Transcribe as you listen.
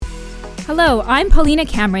Hello, I'm Paulina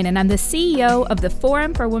Cameron, and I'm the CEO of the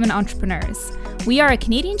Forum for Women Entrepreneurs. We are a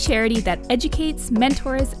Canadian charity that educates,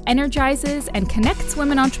 mentors, energizes, and connects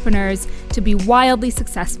women entrepreneurs to be wildly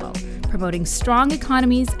successful, promoting strong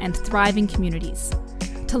economies and thriving communities.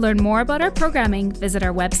 To learn more about our programming, visit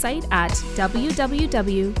our website at www.fwe.ca.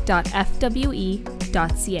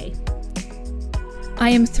 I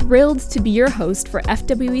am thrilled to be your host for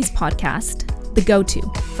FWE's podcast, The Go-To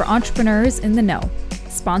for Entrepreneurs in the Know,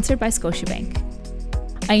 sponsored by Scotiabank.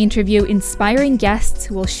 I interview inspiring guests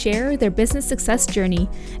who will share their business success journey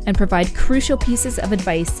and provide crucial pieces of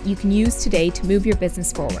advice you can use today to move your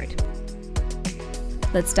business forward.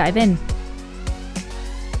 Let's dive in.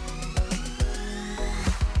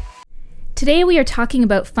 Today we are talking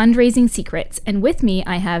about fundraising secrets, and with me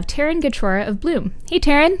I have Taran Ghatrora of Blume. Hey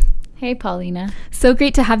Taran. Hey Paulina. So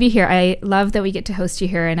great to have you here. I love that we get to host you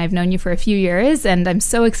here, and I've known you for a few years, and I'm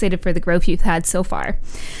so excited for the growth you've had so far.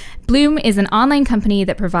 Blume is an online company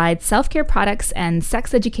that provides self-care products and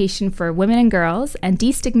sex education for women and girls and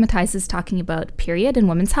destigmatizes talking about period and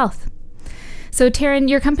women's health. So Taran,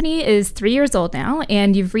 your company is 3 years old now,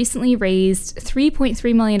 and you've recently raised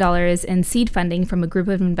 $3.3 million in seed funding from a group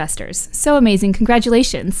of investors. So amazing.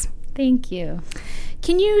 Congratulations. Thank you.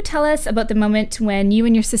 Can you tell us about the moment when you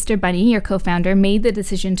and your sister Bunny, your co-founder, made the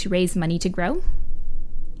decision to raise money to grow?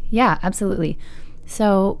 Yeah, absolutely.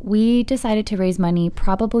 So we decided to raise money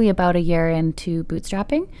probably about a year into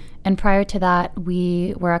bootstrapping. And prior to that,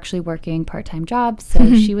 we were actually working part-time jobs.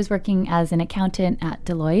 So she was working as an accountant at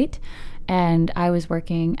Deloitte, and I was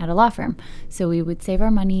working at a law firm. So we would save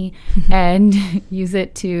our money and use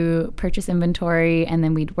it to purchase inventory, and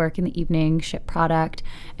then we'd work in the evening, ship product,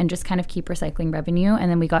 and just kind of keep recycling revenue. And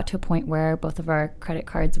then we got to a point where both of our credit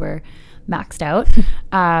cards were maxed out.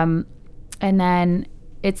 And then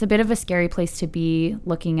it's a bit of a scary place to be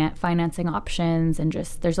looking at financing options, and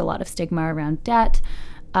just there's a lot of stigma around debt.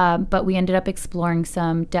 But we ended up exploring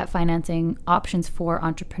some debt financing options for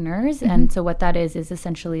entrepreneurs. Mm-hmm. And so what that is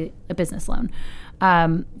essentially a business loan.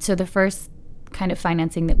 So the first kind of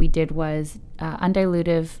financing that we did was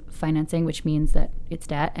undilutive financing, which means that it's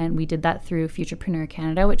debt. And we did that through Futurepreneur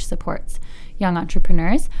Canada, which supports young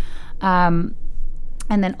entrepreneurs.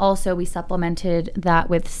 And then also we supplemented that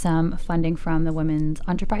with some funding from the Women's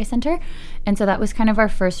Enterprise Center. And so that was kind of our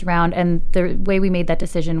first round. And the way we made that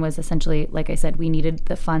decision was essentially, like I said, we needed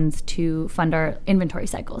the funds to fund our inventory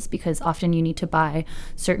cycles, because often you need to buy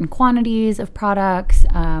certain quantities of products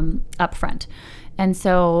upfront. And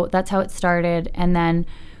so that's how it started. And then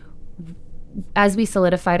as we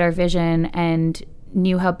solidified our vision and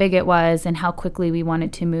knew how big it was and how quickly we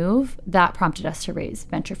wanted to move, that prompted us to raise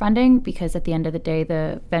venture funding, because at the end of the day,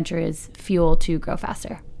 the venture is fuel to grow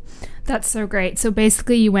faster. That's so great. So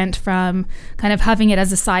basically you went from kind of having it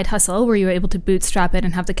as a side hustle where you were able to bootstrap it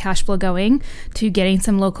and have the cash flow going, to getting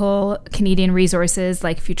some local Canadian resources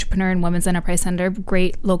like Futurepreneur and Women's Enterprise Center,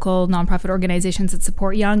 great local nonprofit organizations that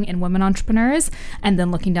support young and women entrepreneurs, and then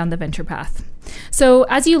looking down the venture path. So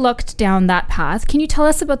as you looked down that path, can you tell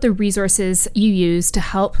us about the resources you used to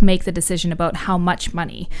help make the decision about how much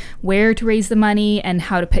money, where to raise the money, and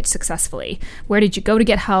how to pitch successfully? Where did you go to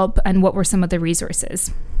get help, and what were some of the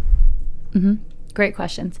resources? Mm-hmm. Great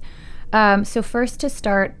questions. So first, to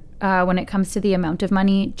start, when it comes to the amount of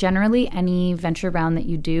money, generally any venture round that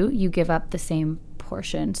you do, you give up the same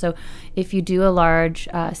portion. So if you do a large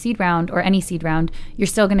seed round or any seed round, you're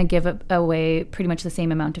still going to give away pretty much the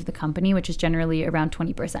same amount of the company, which is generally around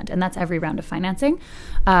 20%. And that's every round of financing.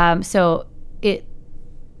 So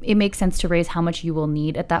it makes sense to raise how much you will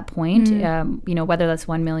need at that point. Mm-hmm. Whether that's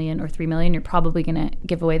 1 million or 3 million, you're probably going to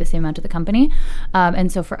give away the same amount of the company. And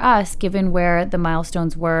so for us, given where the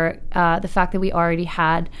milestones were, the fact that we already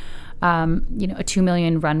had, a 2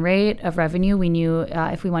 million run rate of revenue, we knew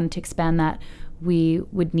if we wanted to expand that, we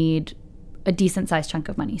would need a decent sized chunk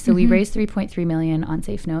of money. So we raised 3.3 million on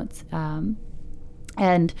Safe Notes.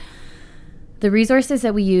 And the resources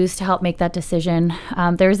that we used to help make that decision,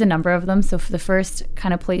 there's a number of them. So for the first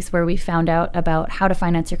kind of place where we found out about how to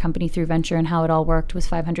finance your company through venture and how it all worked was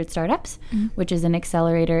 500 Startups, which is an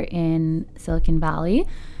accelerator in Silicon Valley.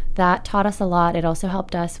 That taught us a lot. It also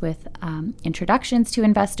helped us with introductions to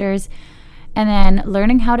investors. And then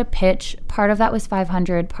learning how to pitch, part of that was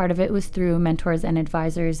 500, part of it was through mentors and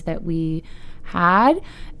advisors that we had.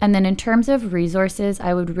 And then in terms of resources,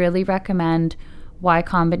 I would really recommend Y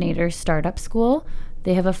Combinator's Startup School.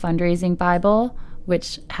 They have a fundraising Bible,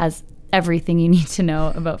 which has everything you need to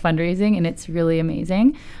know about fundraising, and it's really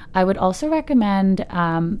amazing. I would also recommend,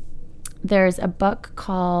 there's a book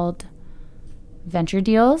called venture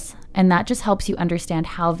deals, and that just helps you understand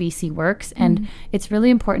how VC works. And it's really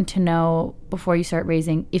important to know before you start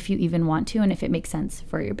raising if you even want to and if it makes sense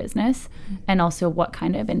for your business, and also what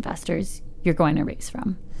kind of investors you're going to raise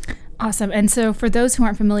from. Awesome. And so for those who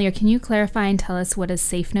aren't familiar, can you clarify and tell us what does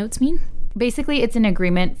safe notes mean? Basically, it's an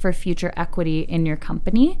agreement for future equity in your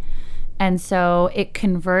company. And so it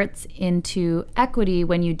converts into equity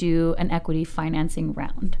when you do an equity financing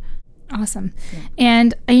round. Awesome. Yeah.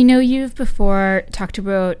 And I know you've before talked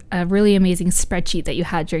about a really amazing spreadsheet that you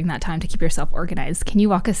had during that time to keep yourself organized. Can you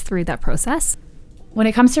walk us through that process? When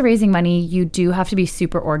it comes to raising money, you do have to be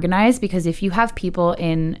super organized, because if you have people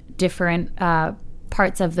in different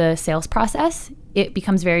parts of the sales process, it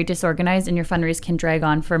becomes very disorganized and your fundraise can drag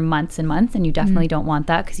on for months and months. And you definitely don't want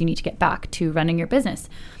that, because you need to get back to running your business.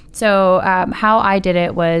 So how I did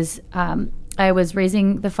it was I was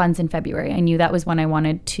raising the funds in February. I knew that was when I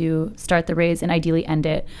wanted to start the raise and ideally end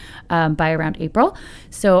it by around April.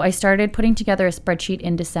 So I started putting together a spreadsheet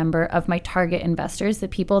in December of my target investors, the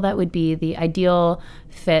people that would be the ideal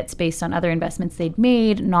fits based on other investments they'd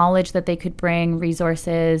made, knowledge that they could bring,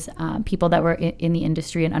 resources, people that were in the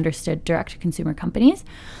industry and understood direct-to-consumer companies.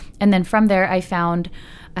 And then from there, I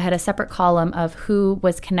had a separate column of who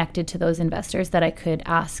was connected to those investors that I could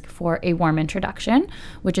ask for a warm introduction,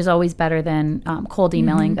 which is always better than cold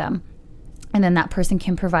emailing them. And then that person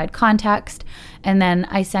can provide context. And then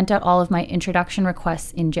I sent out all of my introduction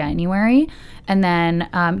requests in January. And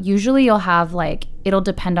then usually you'll have it'll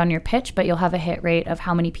depend on your pitch, but you'll have a hit rate of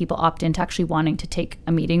how many people opt into actually wanting to take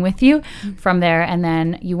a meeting with you from there. And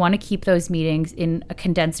then you want to keep those meetings in a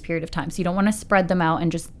condensed period of time. So you don't want to spread them out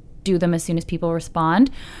and just do them as soon as people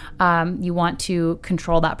respond. You want to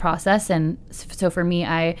control that process. And so for me,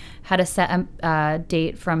 I had a set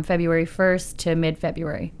date from February 1st to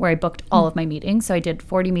mid-February where I booked all of my meetings. So I did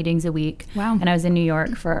 40 meetings a week. Wow. And I was in New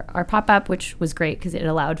York for our pop-up, which was great because it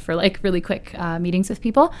allowed for really quick meetings with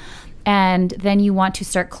people. And then you want to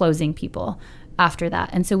start closing people after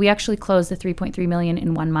that. And so we actually closed the 3.3 million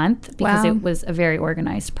in 1 month because it was a very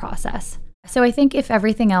organized process. So I think if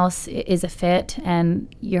everything else is a fit and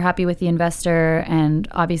you're happy with the investor, and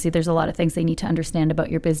obviously there's a lot of things they need to understand about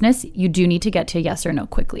your business, you do need to get to yes or no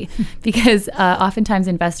quickly, because oftentimes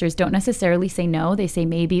investors don't necessarily say no, they say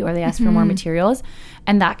maybe, or they ask for more materials,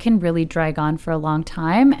 and that can really drag on for a long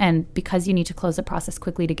time. And because you need to close the process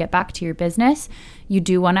quickly to get back to your business, you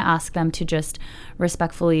do want to ask them to just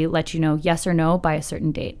respectfully let you know yes or no by a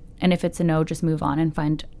certain date. And if it's a no, just move on and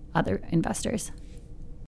find other investors.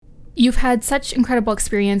 You've had such incredible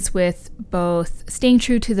experience with both staying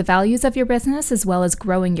true to the values of your business as well as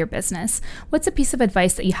growing your business. What's a piece of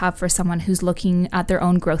advice that you have for someone who's looking at their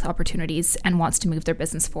own growth opportunities and wants to move their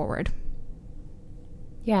business forward?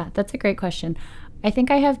 Yeah, that's a great question. I think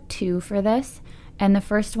I have two for this. And the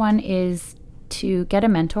first one is to get a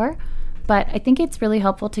mentor. But I think it's really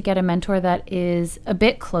helpful to get a mentor that is a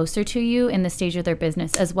bit closer to you in the stage of their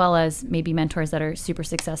business, as well as maybe mentors that are super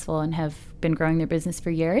successful and have been growing their business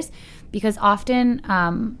for years. Because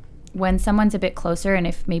often when someone's a bit closer, and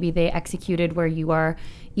if maybe they executed where you are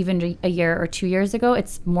even a year or 2 years ago,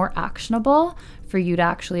 it's more actionable for you to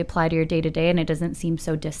actually apply to your day-to-day, and it doesn't seem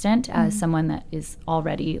so distant as someone that is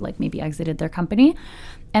already maybe exited their company.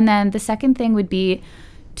 And then the second thing would be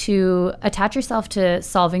to attach yourself to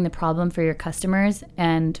solving the problem for your customers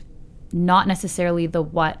and not necessarily the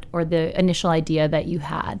what or the initial idea that you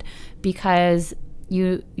had, because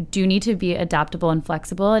you do need to be adaptable and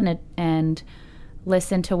flexible and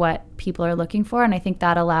listen to what people are looking for. And I think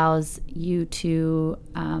that allows you to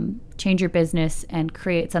change your business and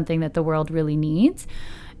create something that the world really needs.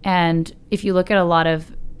 And if you look at a lot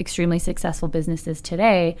of extremely successful businesses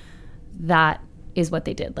today, that is what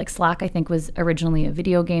they did. Slack, I think, was originally a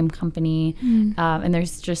video game company. And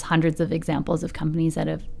there's just hundreds of examples of companies that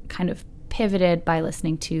have kind of pivoted by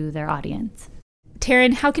listening to their audience.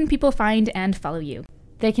 Taran, how can people find and follow you?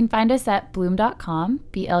 They can find us at blume.com,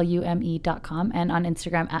 BLUME.com, and on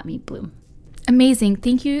Instagram at @meetblume. Amazing.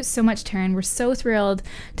 Thank you so much, Taran. We're so thrilled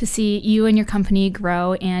to see you and your company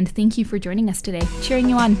grow, and thank you for joining us today, cheering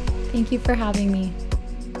you on. Thank you for having me.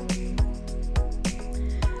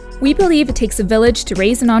 We believe it takes a village to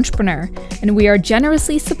raise an entrepreneur, and we are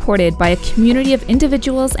generously supported by a community of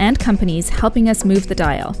individuals and companies helping us move the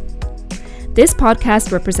dial. This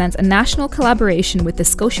podcast represents a national collaboration with the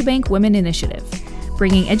Scotiabank Women Initiative,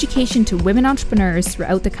 bringing education to women entrepreneurs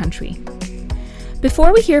throughout the country.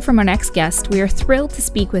 Before we hear from our next guest, we are thrilled to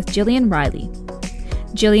speak with Jillian Riley.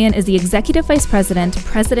 Jillian is the Executive Vice President,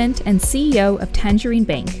 and CEO of Tangerine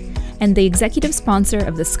Bank, and the executive sponsor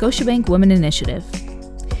of the Scotiabank Women Initiative.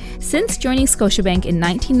 Since joining Scotiabank in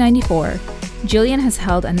 1994, Jillian has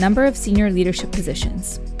held a number of senior leadership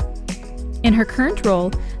positions. In her current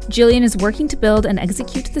role, Jillian is working to build and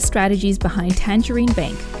execute the strategies behind Tangerine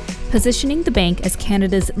Bank, positioning the bank as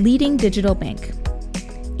Canada's leading digital bank.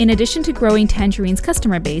 In addition to growing Tangerine's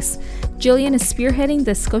customer base, Jillian is spearheading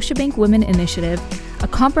the Scotiabank Women Initiative, a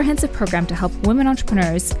comprehensive program to help women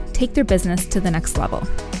entrepreneurs take their business to the next level.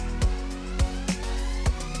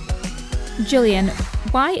 Jillian,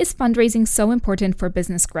 why is fundraising so important for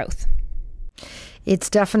business growth?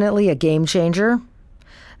 It's definitely a game changer.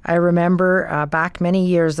 I remember back many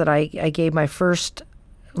years that I gave my first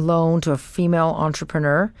loan to a female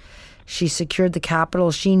entrepreneur. She secured the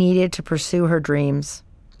capital she needed to pursue her dreams.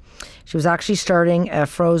 She was actually starting a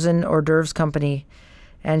frozen hors d'oeuvres company,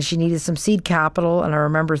 and she needed some seed capital. And I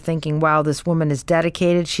remember thinking, wow, this woman is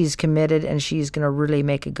dedicated, she's committed, and she's going to really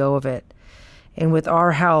make a go of it. And with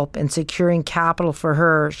our help in securing capital for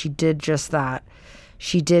her, she did just that.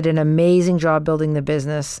 She did an amazing job building the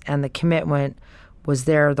business, and the commitment was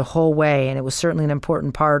there the whole way, and it was certainly an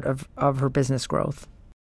important part of her business growth.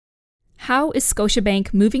 How is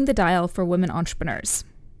Scotiabank moving the dial for women entrepreneurs?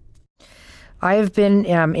 I have been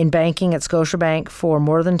in banking at Scotiabank for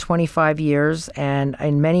more than 25 years, and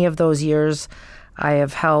in many of those years, I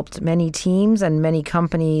have helped many teams and many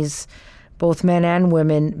companies, both men and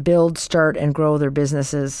women, build, start, and grow their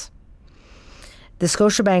businesses. The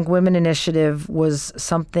Scotiabank Women Initiative was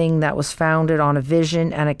something that was founded on a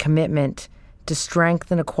vision and a commitment to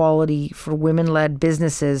strengthen equality for women-led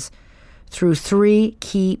businesses through three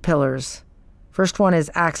key pillars. First one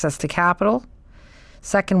is access to capital.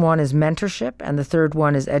 Second one is mentorship. And the third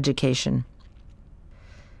one is education.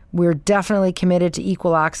 We're definitely committed to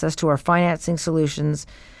equal access to our financing solutions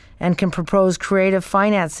and can propose creative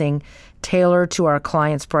financing tailored to our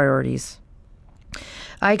clients' priorities.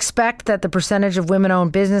 I expect that the percentage of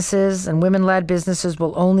women-owned businesses and women-led businesses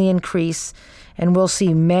will only increase, and we'll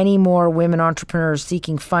see many more women entrepreneurs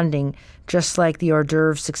seeking funding, just like the hors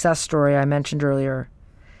d'oeuvres success story I mentioned earlier.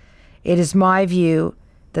 It is my view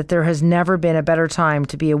that there has never been a better time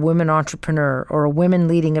to be a women entrepreneur or a woman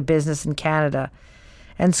leading a business in Canada,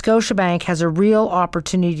 and Scotiabank has a real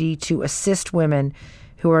opportunity to assist women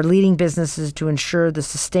who are leading businesses to ensure the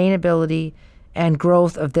sustainability and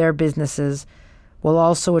growth of their businesses, while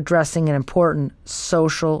also addressing an important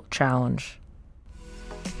social challenge.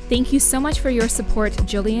 Thank you so much for your support,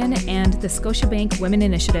 Jillian, and the Scotiabank Women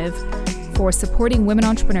Initiative for supporting women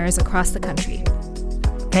entrepreneurs across the country.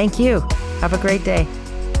 Thank you. Have a great day.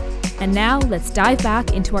 And now let's dive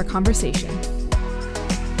back into our conversation.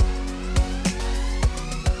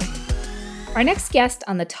 Our next guest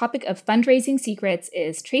on the topic of fundraising secrets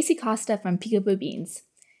is Traci Costa from Peekaboo Beans.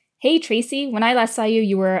 Hey Traci, when I last saw you,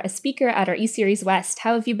 you were a speaker at our E-Series West.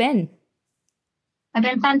 How have you been? I've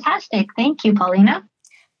been fantastic. Thank you, Paulina.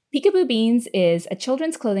 Peekaboo Beans is a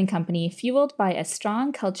children's clothing company fueled by a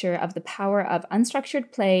strong culture of the power of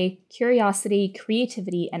unstructured play, curiosity,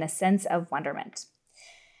 creativity, and a sense of wonderment.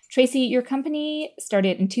 Traci, your company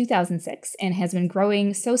started in 2006 and has been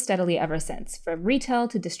growing so steadily ever since. From retail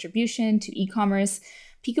to distribution to e-commerce,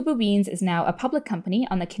 Peekaboo Beans is now a public company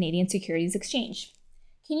on the Canadian Securities Exchange.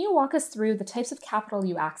 Can you walk us through the types of capital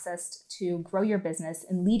you accessed to grow your business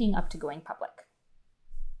and leading up to going public?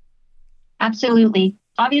 Absolutely.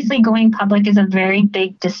 Obviously, going public is a very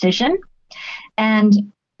big decision.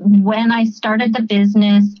 And when I started the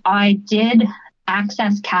business, I did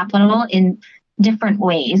access capital in different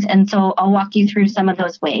ways. And so I'll walk you through some of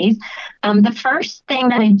those ways. The first thing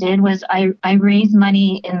that I did was I raised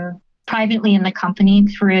money privately in the company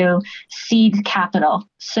through seed capital.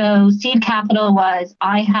 So seed capital was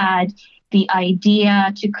I had the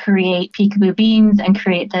idea to create Peekaboo Beans and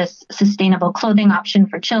create this sustainable clothing option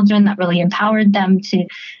for children that really empowered them to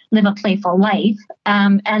live a playful life.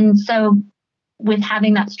 And so with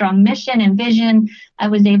having that strong mission and vision, I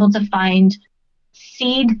was able to find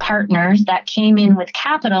seed partners that came in with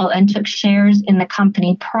capital and took shares in the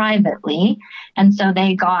company privately. And so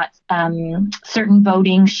they got certain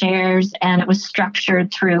voting shares, and it was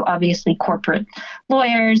structured through obviously corporate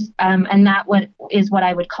lawyers. And that is what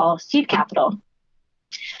I would call seed capital.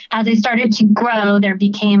 As I started to grow, there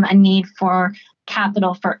became a need for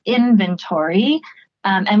capital for inventory.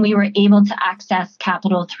 And we were able to access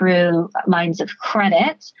capital through lines of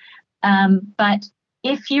credit. But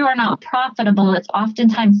if you are not profitable, it's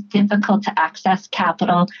oftentimes difficult to access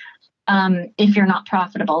capital if you're not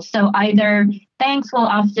profitable. So either banks will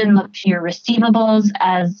often look to your receivables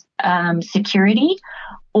as security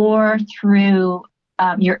or through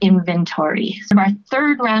your inventory. So our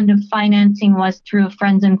third round of financing was through a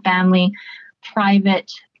friends and family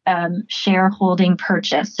private shareholding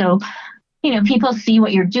purchase. So people see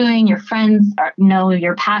what you're doing. Your friends know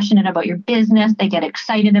you're passionate about your business. They get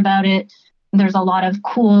excited about it. There's a lot of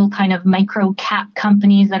cool kind of micro cap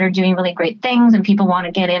companies that are doing really great things, and people want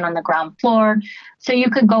to get in on the ground floor. So you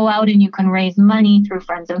could go out and you can raise money through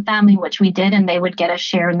friends and family, which we did, and they would get a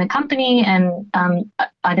share in the company and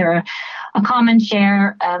either a common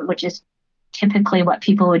share, which is typically what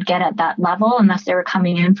people would get at that level unless they were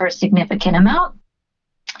coming in for a significant amount.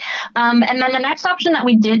 And then the next option that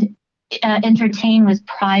we did entertain was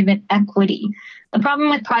private equity. The problem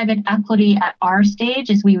with private equity at our stage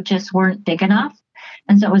is we just weren't big enough.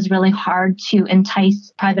 And so it was really hard to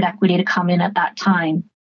entice private equity to come in at that time.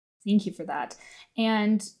 Thank you for that.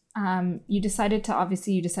 And you decided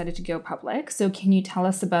to go public. So can you tell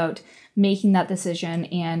us about making that decision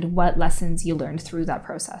and what lessons you learned through that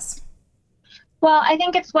process? Well, I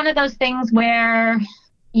think it's one of those things where,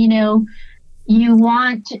 you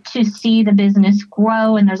want to see the business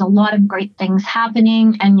grow and there's a lot of great things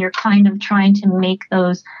happening, and you're kind of trying to make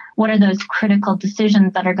what are those critical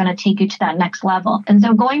decisions that are going to take you to that next level. And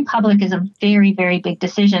so going public is a very, very big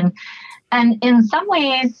decision. And in some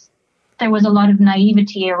ways, there was a lot of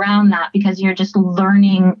naivety around that because you're just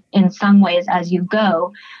learning in some ways as you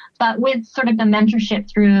go. But with sort of the mentorship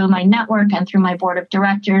through my network and through my board of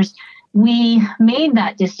directors, we made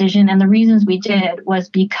that decision. And the reasons we did was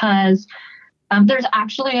because there's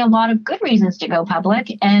actually a lot of good reasons to go public,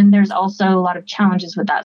 and there's also a lot of challenges with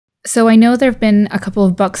that. So I know there have been a couple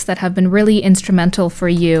of books that have been really instrumental for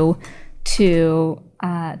you to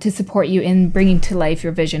support you in bringing to life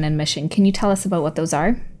your vision and mission. Can you tell us about what those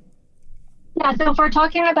are? Yeah, so if we're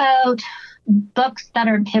talking about books that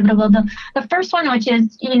are pivotal, the first one, which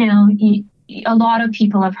is, a lot of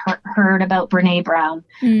people have heard about Brené Brown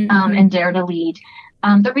and Dare to Lead.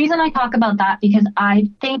 The reason I talk about that, because I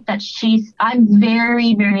think that I'm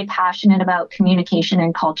very, very passionate about communication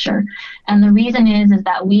and culture. And the reason is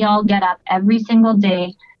that we all get up every single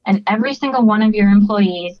day, and every single one of your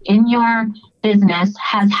employees in your business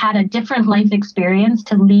has had a different life experience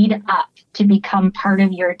to lead up to become part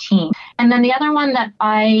of your team. And then the other one that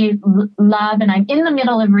I love, and I'm in the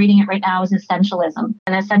middle of reading it right now, is Essentialism.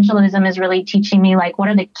 And Essentialism is really teaching me, what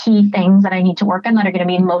are the key things that I need to work on that are going to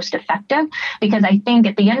be most effective? Because I think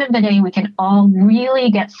at the end of the day, we can all really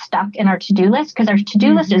get stuck in our to-do list, because our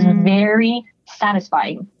to-do list is very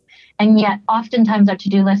satisfying. And yet oftentimes our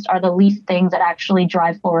to-do lists are the least things that actually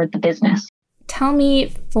drive forward the business. Tell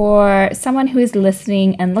me, for someone who is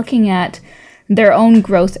listening and looking at their own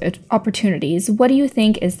growth opportunities, what do you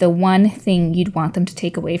think is the one thing you'd want them to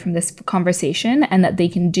take away from this conversation and that they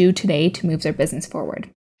can do today to move their business forward?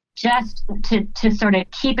 Just to sort of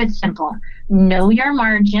keep it simple. Know your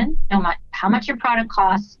margin, know how much your product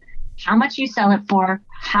costs, how much you sell it for,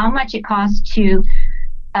 how much it costs to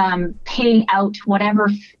pay out whatever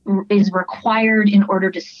is required in order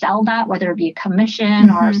to sell that, whether it be a commission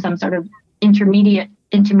or some sort of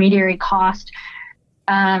intermediary cost.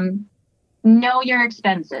 Know your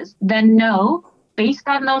expenses. Then based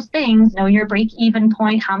on those things, know your break-even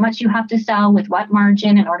point, how much you have to sell with what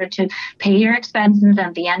margin in order to pay your expenses and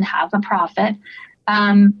at the end have a profit.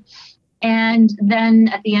 And then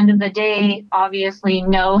at the end of the day, obviously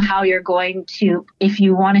know how you're going to, if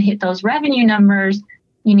you want to hit those revenue numbers,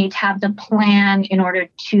 you need to have the plan in order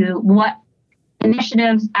to what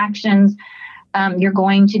initiatives, actions you're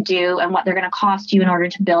going to do and what they're going to cost you in order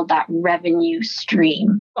to build that revenue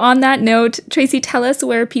stream. On that note, Traci, tell us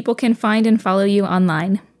where people can find and follow you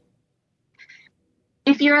online.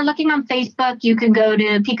 If you're looking on Facebook, you can go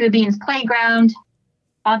to Peekaboo Beans Playground.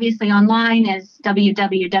 Obviously online is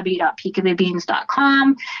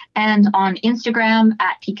www.peekaboobeans.com, and on Instagram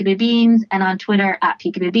at Peekaboo Beans, and on Twitter at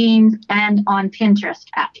Peekaboo Beans, and on Pinterest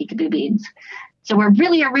at Peekaboo Beans. So we're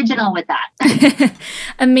really original with that.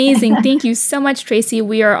 Amazing. Thank you so much, Traci.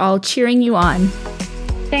 We are all cheering you on.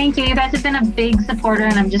 Thank you. You guys have been a big supporter,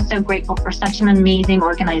 and I'm just so grateful for such an amazing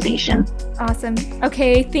organization. Awesome.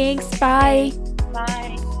 Okay, thanks. Bye.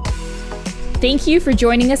 Bye. Thank you for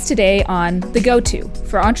joining us today on The Go-To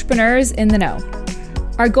for entrepreneurs in the know.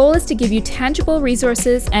 Our goal is to give you tangible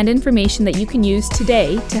resources and information that you can use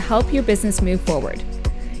today to help your business move forward.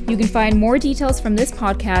 You can find more details from this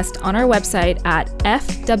podcast on our website at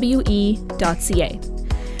fwe.ca.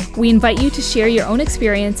 We invite you to share your own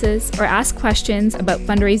experiences or ask questions about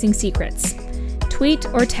fundraising secrets. Tweet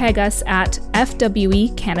or tag us at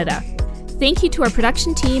FWE Canada. Thank you to our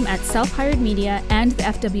production team at Self-Hired Media and the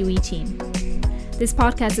FWE team. This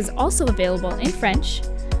podcast is also available in French,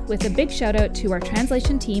 with a big shout out to our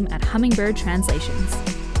translation team at Hummingbird Translations.